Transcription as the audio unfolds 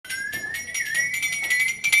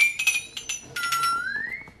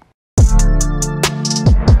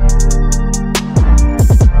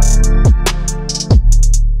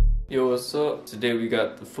Today we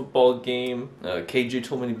got the football game. KJ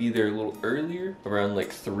told me to be there a little earlier, around like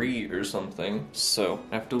 3 or something. So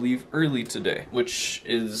I have to leave early today, which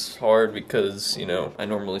is hard because, you know, I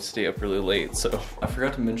normally stay up really late. So I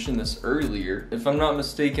forgot to mention this earlier. If I'm not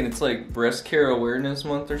mistaken, it's like Breast Care Awareness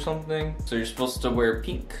Month or something. So you're supposed to wear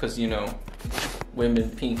pink because, you know,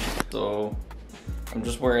 women pink. So I'm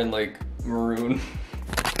just wearing like maroon.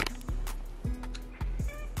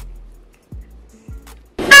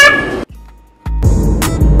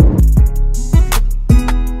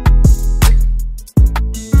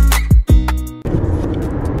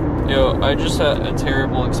 I just had a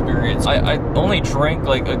terrible experience. I only drank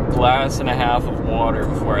like a glass and a half of water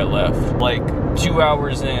before I left. Like 2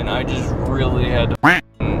 hours in, I just really had to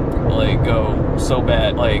like go so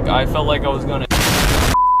bad. Like I felt like I was gonna.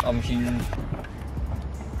 I'm here.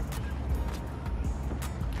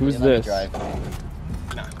 Who's this? You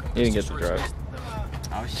didn't get to drive.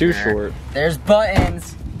 Too short. There's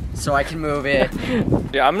buttons, so I can move it.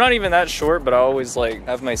 Yeah, I'm not even that short, but I always like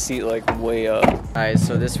have my seat like way up. Alright,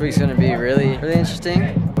 so this week's gonna be really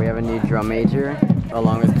interesting. We have a new drum major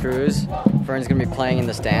along with Cruz. Fern's gonna be playing in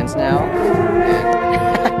the stands now.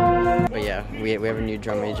 But yeah, we have a new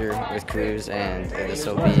drum major with Cruz, and this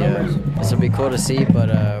will be cool to see.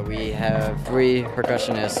 But we have 3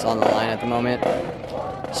 percussionists on the line at the moment,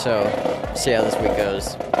 so see how this week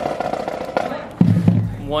goes.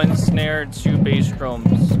 1 snare, 2 bass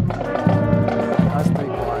drums. That's 3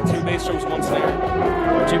 quads. 2 bass drums, 1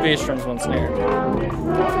 snare. 2 bass drums, 1 snare.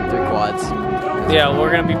 3 quads. Yeah, we're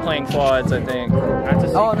gonna be playing quads, I think.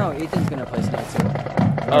 Oh no, Ethan's gonna play snares too.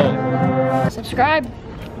 Oh. Subscribe,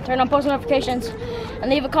 turn on post notifications, and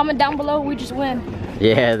leave a comment down below. We just win.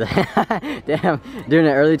 Yeah, damn, doing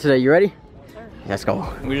it early today. You ready? Let's go.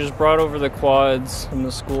 We just brought over the quads from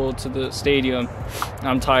the school to the stadium.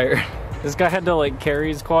 I'm tired. This guy had to like carry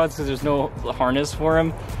his quads because there's no harness for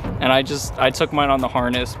him, and I took mine on the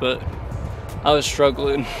harness, but I was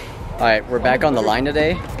struggling. All right, we're back on the line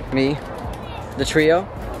today. Me, the trio,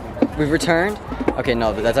 we've returned. Okay,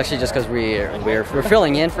 no, but that's actually just because we're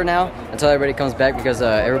filling in for now until everybody comes back, because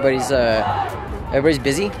everybody's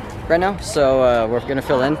busy right now. So we're gonna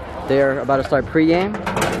fill in. They're about to start pregame,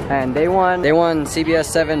 and they won CBS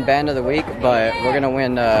 7 Band of the Week, but we're gonna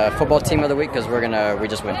win Football Team of the Week because we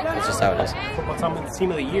just win. It's just how it is. Football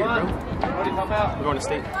Team of the Year, bro. We're going to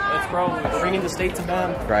state. Let's roll. We're bringing the state to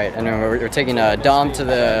them. Right, and then we're taking Dom to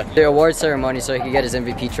the award ceremony so he can get his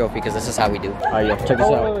MVP trophy, because this is how we do. All right, yo, check this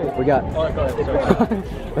out. Wait. We got. Oh, go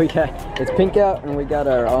ahead. We got. It's pink out, and we got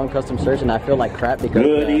our own custom shirts, and I feel like crap because.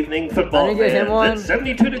 Good evening, football I didn't get him one. It's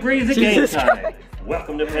 72 degrees at game time.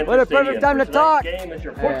 Welcome to Panther What a perfect Stadium. time to talk! Game as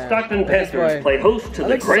your Fort Stockton Panthers play host to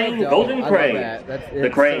the Crane Golden Cranes. The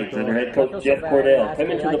Cranes under head coach Jeff Cordell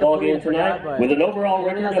come into the ballgame tonight with an overall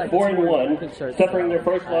record of 4-1, suffering their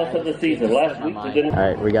first loss of the season. Last week they didn't. All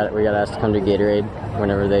right, we got asked to come to Gatorade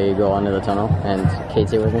whenever they go onto the tunnel, and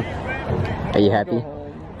Kate's here with me. Are you happy?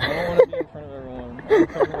 I don't want to be in front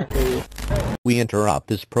of everyone. We interrupt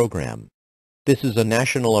this program. This is a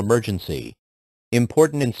national emergency.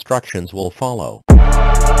 Important instructions will follow.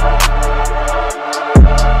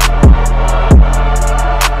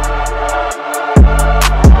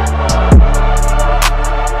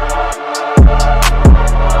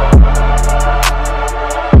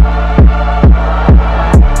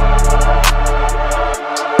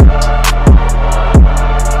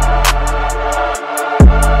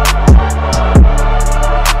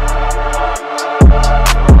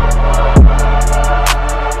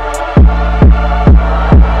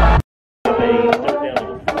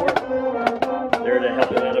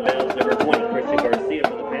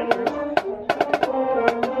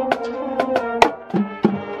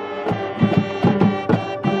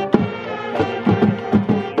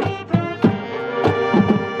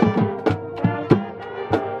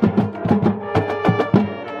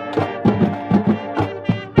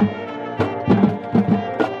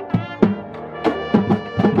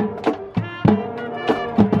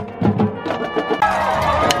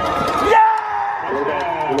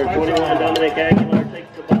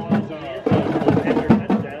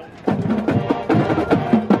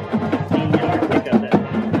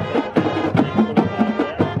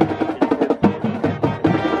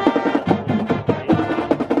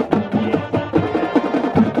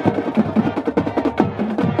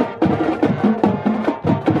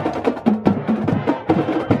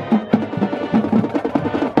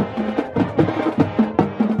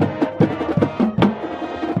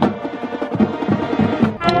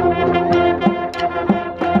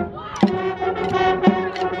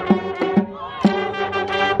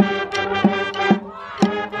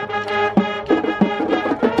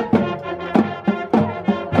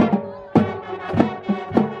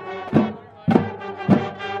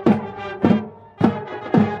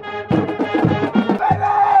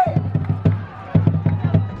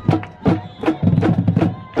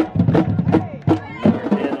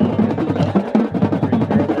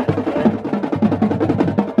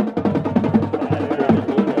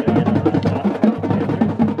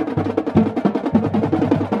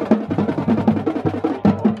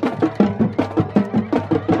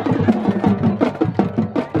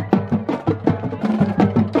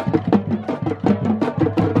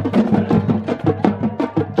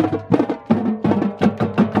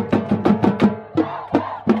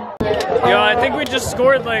 just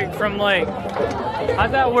scored like from like,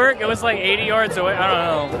 how'd that work? It was like 80 yards away. I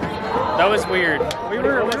don't know. That was weird. We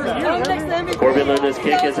were Corbin Luna's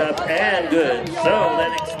kick is up and good. So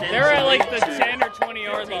that extends. They were at like the 10 or 20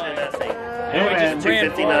 yard line. And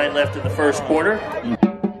 2:59 left in the first quarter.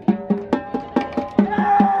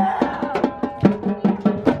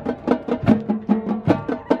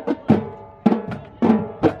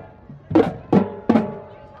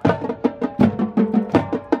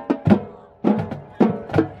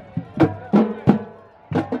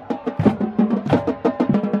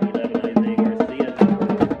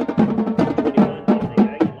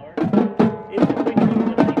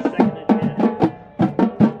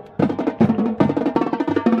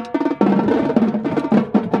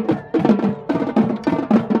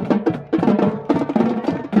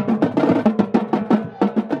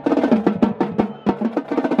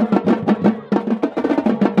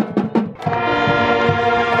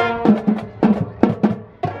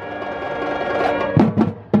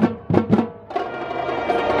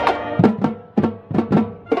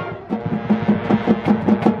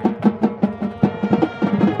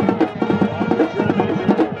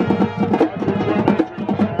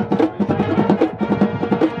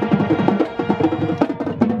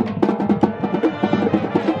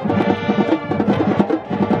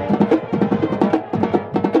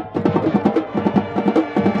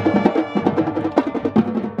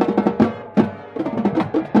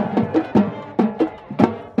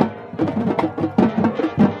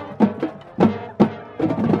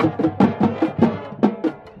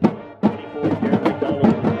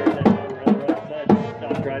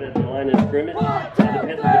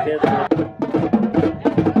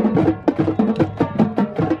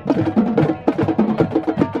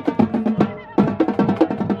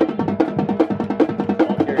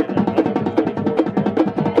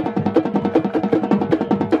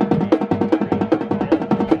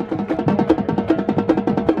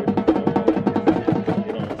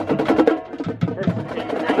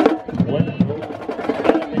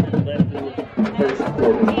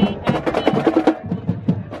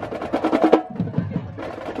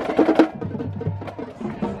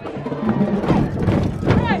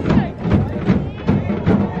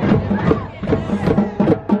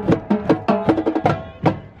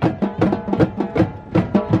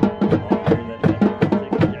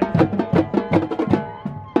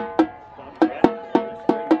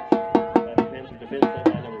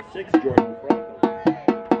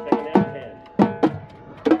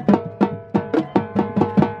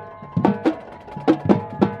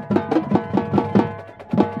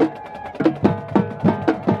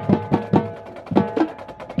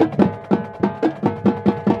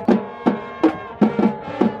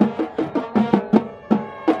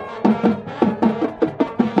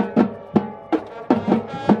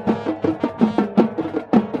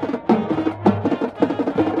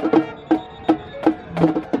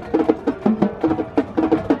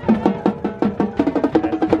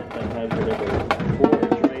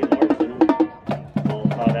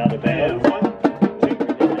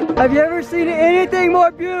 Have you ever seen anything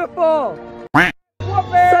more beautiful?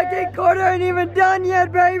 Second quarter ain't even done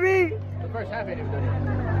yet, baby. The first half ain't even done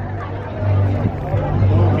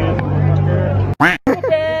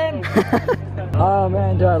yet. Oh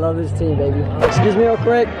man, do I love this team, baby. Excuse me real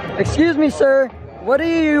quick. Excuse me, sir. What are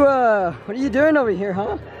you doing over here,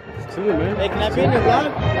 huh? Chilling, man. Hey, can I be in your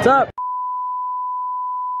vlog? What's up?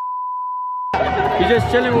 You're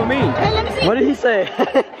just chilling with me. What did he say?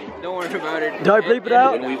 Don't worry about it. Do I bleep it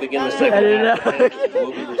out? When we begin the second half,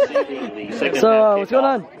 we'll be receiving the second So, half what's going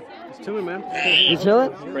on? Just chilling, man. You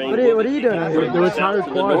chilling? What are you doing? The retired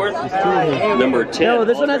quad. Number 10. No,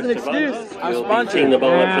 this one has an excuse. I'm Will be sponsored. teeing the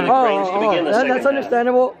ball up for the Cranes to begin the second That's half.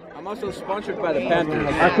 understandable. I'm also sponsored by the Panthers.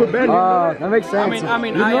 I quit betting. That makes sense.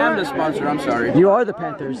 I am the sponsor. I'm sorry. You are the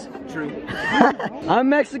Panthers. True. I'm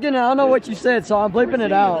Mexican and I don't know what you said, so I'm bleeping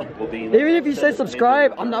it out. Even if you say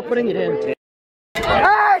subscribe, I'm not putting it in.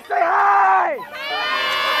 Hey, say hi!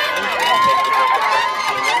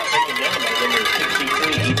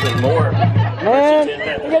 Man,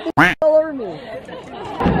 you got the all over me.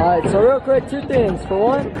 Alright, so real quick, two things. For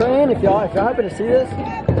one, Crane, if y'all happen to see this,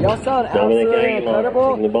 y'all sound absolutely incredible.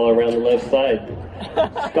 Taking the ball around the left side.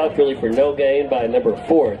 Stopped really for no gain by number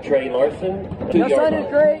 4, Trey Larson. Y'all sounded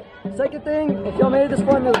great. Second thing, if y'all made it this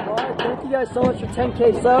far into the vlog, thank you guys so much for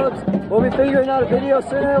 10K subs. We'll be figuring out a video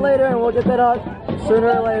sooner or later, and we'll get that out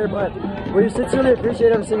sooner or later, but we sincerely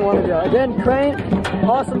appreciate every single one of you. Again, Crane,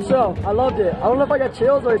 awesome show. I loved it. I don't know if I got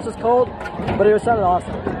chills or it's just cold, but it sounded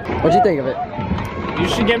awesome. What'd you think of it? You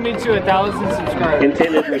should get me to 1,000 subscribers.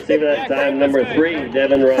 Intended receiver that time, number 3,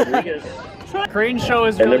 Devin Rodriguez. Crane show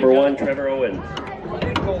is And really number good. 1, Trevor Owens.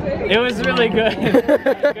 It was really good.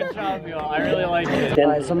 Good job, y'all. I really liked it.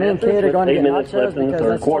 Alright, so me and Kate are going to get nachos because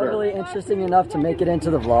that's totally interesting enough to make it into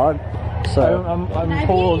the vlog. So I'm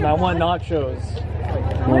cold. I want nachos.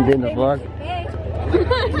 You want to be in the vlog?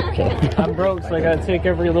 Okay. I'm broke, so I gotta take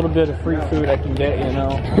every little bit of free food I can get, you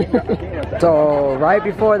know. So right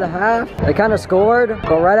before the half, they kind of scored,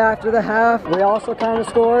 but right after the half, we also kind of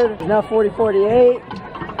scored. It's now 40-48.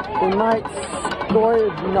 They might score.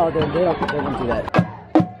 No, they don't do that.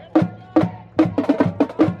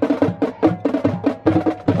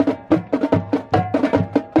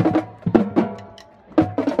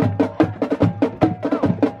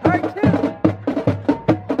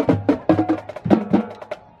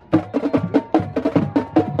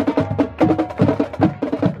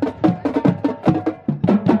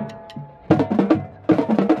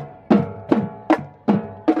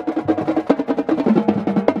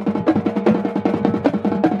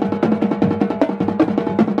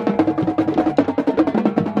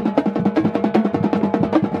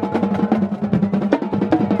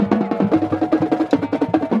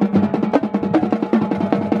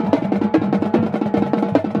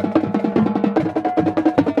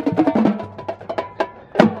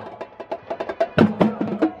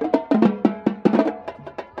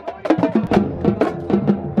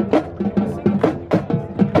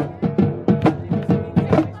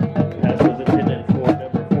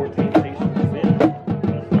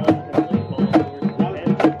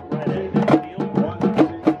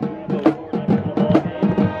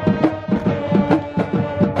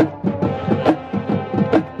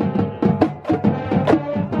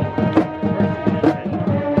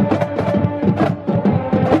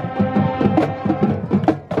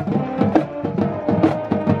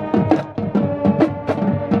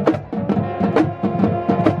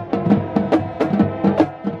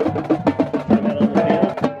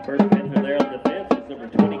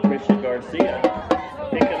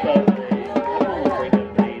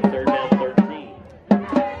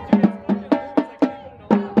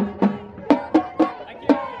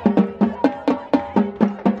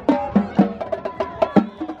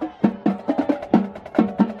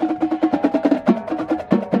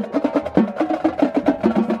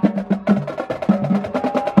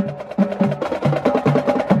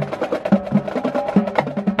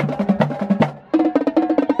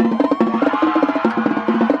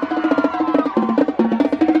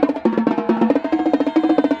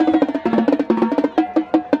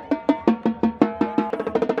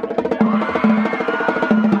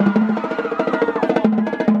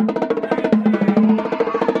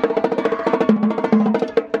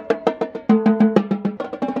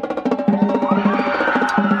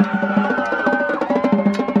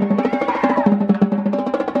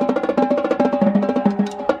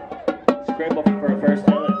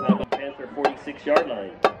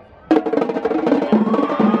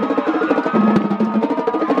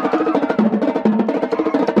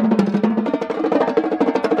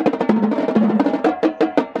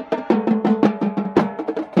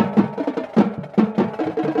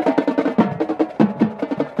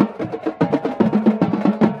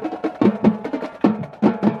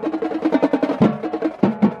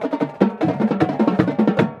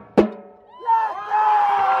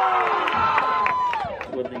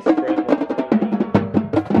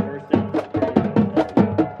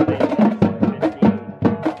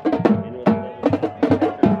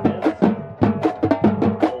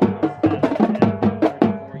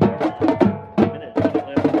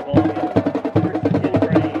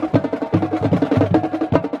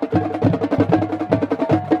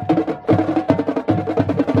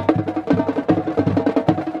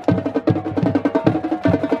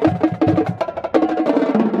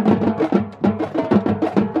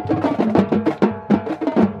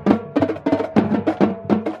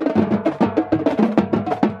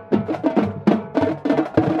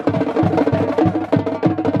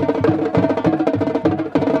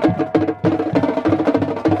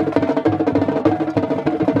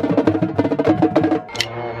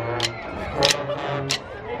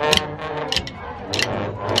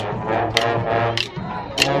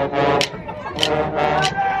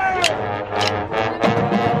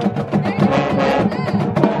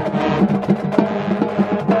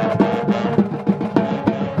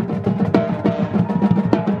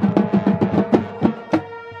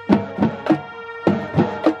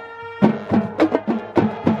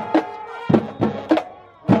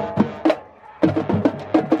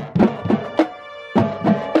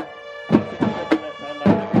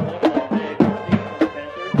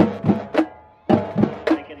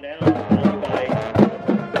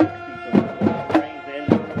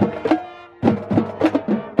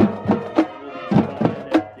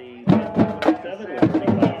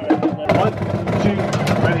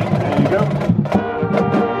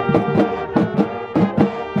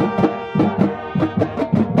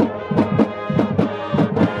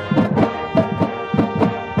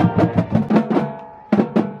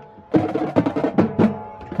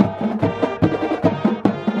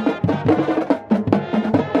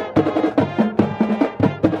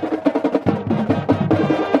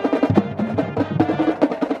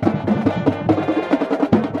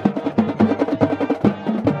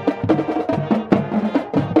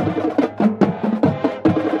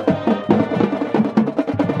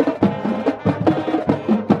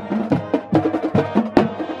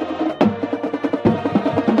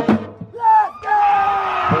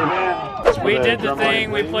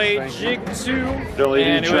 morning we played Jig 2, Don't leave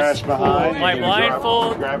and any it was trash behind. my You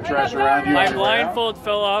can grab trash around you. my on your way out. blindfold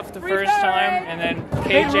fell off the first time, and then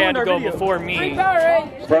KJ had to go before me.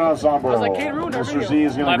 Front ensemble. Mr. Z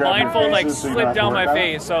is My gonna grab blindfold your like faces so you don't slipped have to down worry my about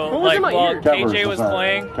it. face, so like while KJ was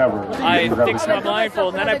playing, I fixed my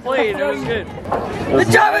blindfold, and then I played, and it was good.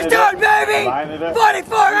 The job is done, baby!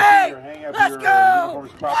 44-8! Let's go!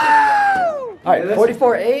 Alright,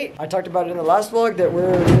 44-8. I talked about it in the last vlog that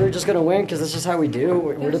we're just gonna win because that's just how we do.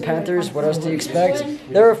 We're the Panthers. What else do you expect?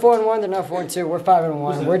 They were 4-1. They're not 4-2. We're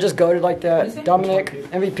 5-1. We're just goated like that. Dominic,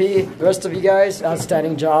 MVP. The rest of you guys,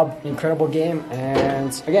 outstanding job. Incredible game.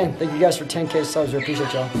 And again, thank you guys for 10K subs. We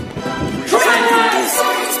appreciate y'all.